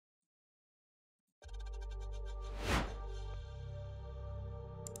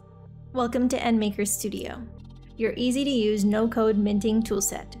Welcome to NMKR Studio, your easy-to-use no-code minting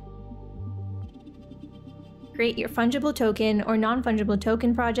toolset. Create your fungible token or non-fungible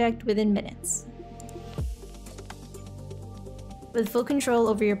token project within minutes. With full control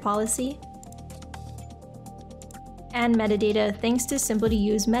over your policy and metadata thanks to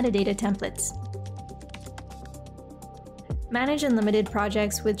simple-to-use metadata templates. Manage unlimited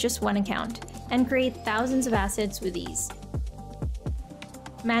projects with just one account and create thousands of assets with ease.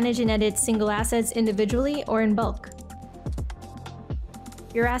 Manage and edit single assets individually or in bulk.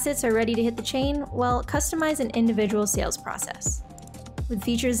 Your assets are ready to hit the chain, well, customize an individual sales process with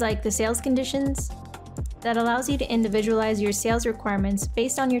features like the sales conditions that allows you to individualize your sales requirements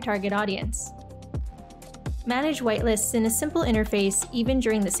based on your target audience. Manage whitelists in a simple interface even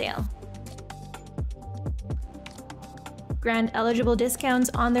during the sale. Grant eligible discounts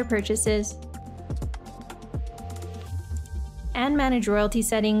on their purchases, and manage royalty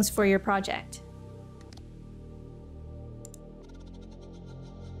settings for your project.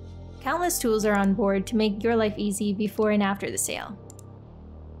 Countless tools are on board to make your life easy before and after the sale.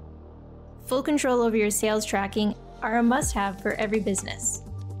 Full control over your sales tracking are a must-have for every business.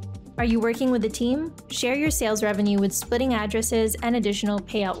 Are you working with a team? Share your sales revenue with splitting addresses and additional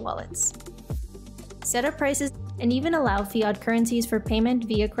payout wallets. Set up prices and even allow fiat currencies for payment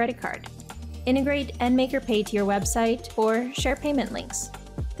via credit card. Integrate NMKR Pay to your website or share payment links.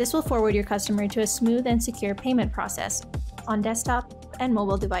 This will forward your customer to a smooth and secure payment process on desktop and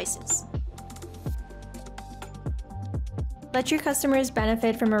mobile devices. Let your customers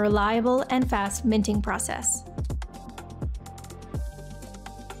benefit from a reliable and fast minting process.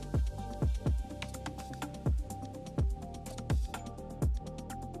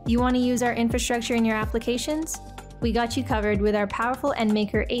 You want to use our infrastructure in your applications? We got you covered with our powerful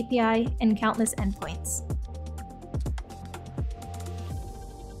NMKR API and countless endpoints.